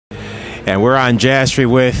and we're on Jazz Street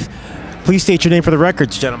with, please state your name for the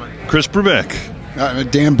records, gentlemen. Chris Brubeck.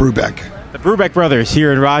 Dan Brubeck. The Brubeck brothers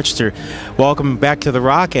here in Rochester. Welcome back to The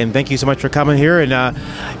Rock, and thank you so much for coming here. And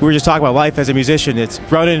we were just talking about life as a musician. It's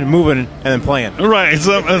running, moving, and then playing. Right.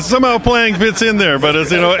 Somehow playing fits in there, but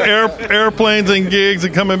it's, airplanes and gigs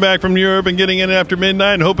and coming back from Europe and getting in after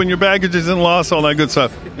midnight and hoping your baggage isn't lost, all that good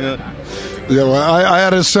stuff. Yeah. Well, I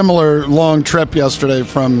had a similar long trip yesterday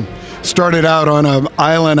started out on an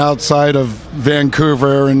island outside of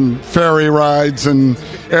Vancouver, and ferry rides and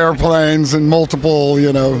airplanes and multiple,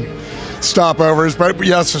 stopovers. But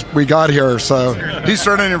yes, we got here. So he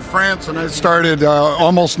started in France, and I started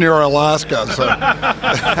almost near Alaska. So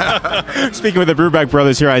speaking with the Brubeck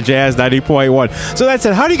brothers here on Jazz 90.1. So that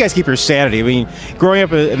said, how do you guys keep your sanity? I mean, growing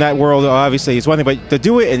up in that world, obviously, is one thing, but to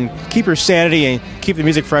do it and keep your sanity and keep the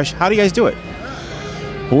music fresh, how do you guys do it?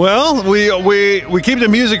 Well, we keep the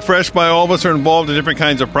music fresh by all of us are involved in different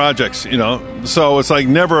kinds of projects, So it's like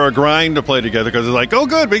never a grind to play together because it's like, oh,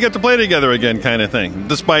 good, we get to play together again kind of thing,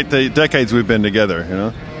 despite the decades we've been together,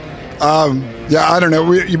 Yeah, I don't know.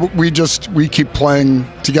 We keep playing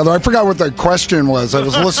together. I forgot what the question was. I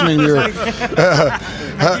was listening to your...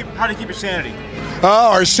 How do you keep your sanity?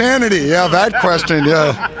 Oh, our sanity. Yeah, that question.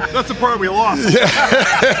 Yeah. That's the part we lost. Yeah.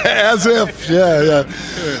 As if. Yeah.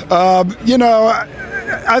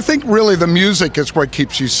 I think really the music is what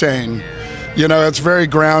keeps you sane. It's very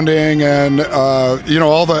grounding, and,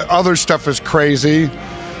 all the other stuff is crazy,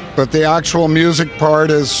 but the actual music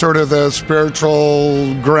part is sort of the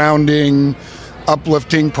spiritual, grounding,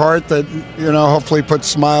 uplifting part that, hopefully puts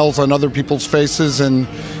smiles on other people's faces and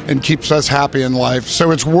keeps us happy in life.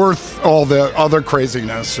 So it's worth all the other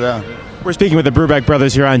craziness, yeah. We're speaking with the Brubeck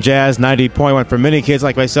brothers here on Jazz 90.1. For many kids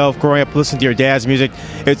like myself, growing up listening to your dad's music,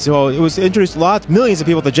 it was introduced millions of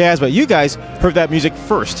people to jazz, but you guys heard that music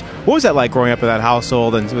first. What was that like growing up in that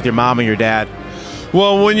household and with your mom and your dad?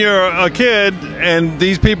 Well, when you're a kid and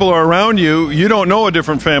these people are around you, you don't know a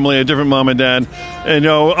different family, a different mom and dad. And,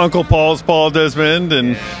 Uncle Paul's Paul Desmond,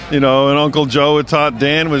 and, and Uncle Joe who taught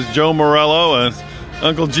Dan was Joe Morello, and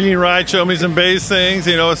Uncle Gene Wright showed me some bass things,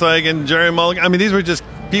 it's like, and Jerry Mulligan. I mean, these were just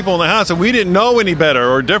people in the house, and we didn't know any better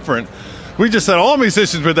or different. We just said all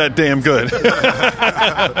musicians were that damn good.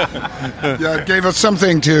 Yeah, it gave us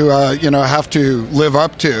something to, have to live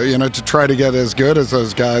up to, to try to get as good as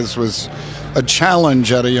those guys was a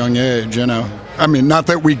challenge at a young age, I mean, not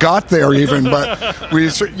that we got there even, but we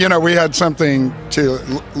had something to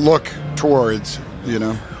look towards,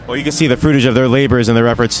 Well, you can see the fruitage of their labors and their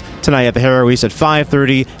efforts tonight at the Harrow East at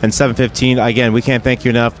 5:30 and 7:15. Again, we can't thank you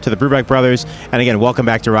enough to the Brubeck brothers. And again, welcome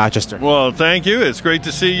back to Rochester. Well, thank you. It's great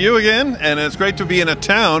to see you again. And it's great to be in a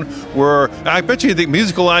town where I bet you the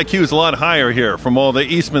musical IQ is a lot higher here from all the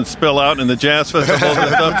Eastman spill out and the jazz festivals and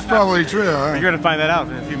stuff. That's probably true. Huh? You're going to find that out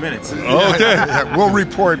in a few minutes. Okay. Yeah, we'll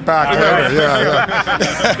report back later. Yeah.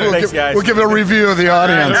 Thanks, guys. We'll give a review of the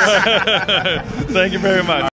audience. Thank you very much.